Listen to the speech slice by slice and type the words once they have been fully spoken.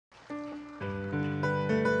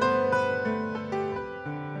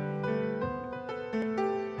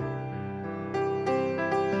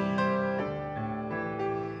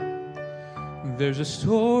There's a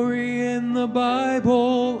story in the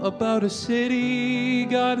Bible about a city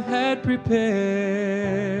God had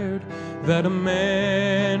prepared that a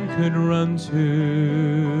man could run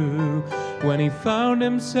to when he found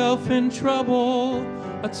himself in trouble,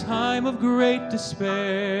 a time of great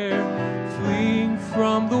despair, fleeing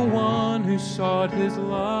from the one who sought his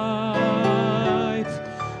life.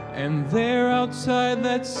 And there outside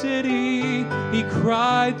that city he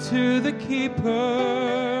cried to the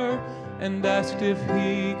keeper and asked if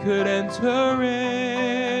he could enter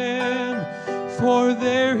in, for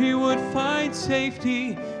there he would find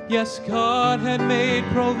safety. Yes, God had made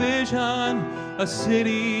provision, a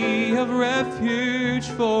city of refuge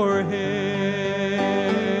for him.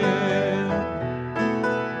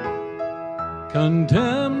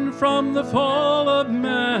 Condemned from the fall of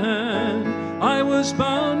man, I was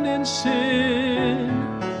bound in sin,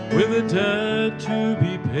 with a debt to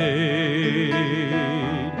be paid.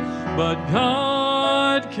 But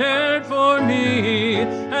God cared for me,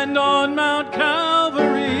 and on Mount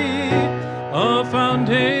Calvary a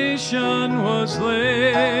foundation was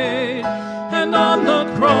laid. And on the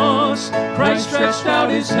cross Christ stretched out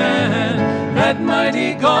his hand, that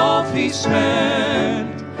mighty gulf he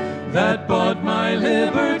spanned, that bought my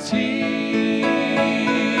liberty.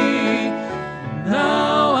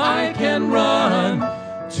 Now I can run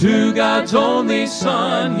to God's only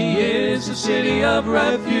Son. He is a city of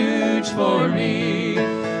refuge for me.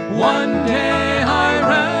 One day I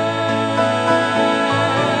ran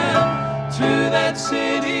to that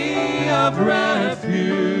city of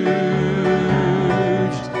refuge.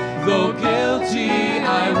 Though guilty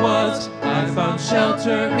I was, I found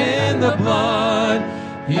shelter in the blood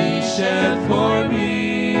he shed for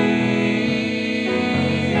me.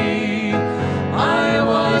 I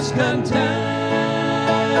was condemned,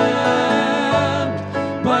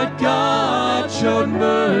 but God showed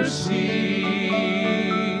mercy,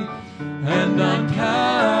 and on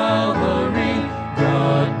Calvary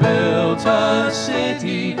God built a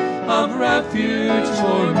city of refuge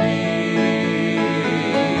for me.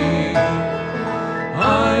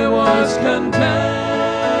 I was condemned,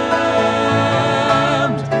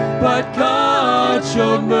 but God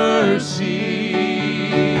showed mercy,